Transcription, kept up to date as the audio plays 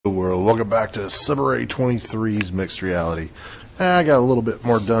welcome back to Summary 23's Mixed Reality. I got a little bit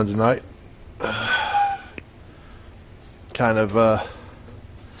more done tonight. Kind of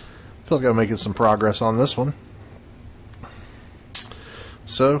feel like I'm making some progress on this one.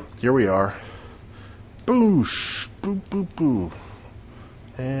 So, here we are. Boosh! Boo, boo, boo.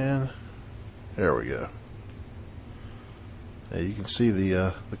 And there we go. Now you can see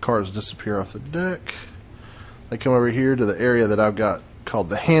the cards disappear off the deck. They come over here to the area that I've got called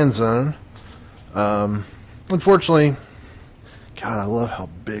the hand zone. Unfortunately, God, I love how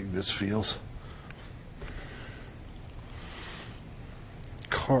big this feels.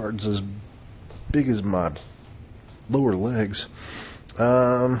 Cards as big as my lower legs.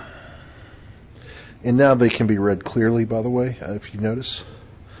 And now they can be read clearly, by the way, if you notice.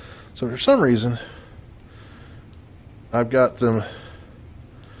 So for some reason, I've got them.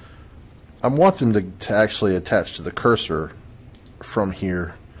 I want them to actually attach to the cursor from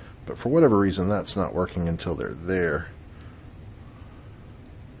here, but for whatever reason that's not working until they're there.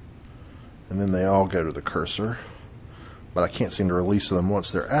 And then they all go to the cursor, but I can't seem to release them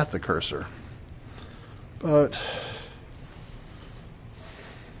once they're at the cursor. But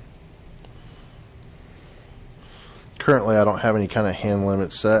currently I don't have any kind of hand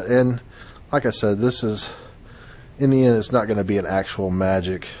limit set, and like I said, this is, in the end, it's not going to be an actual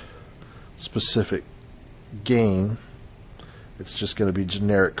Magic specific game. It's just going to be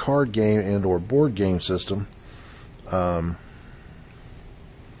generic card game and or board game system, and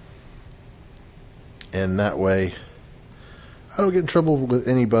that way I don't get in trouble with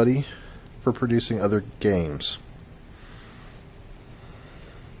anybody for producing other games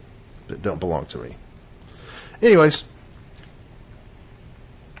that don't belong to me. Anyways,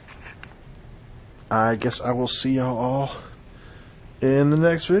 I guess I will see y'all all in the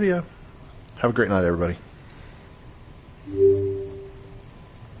next video. Have a great night, everybody.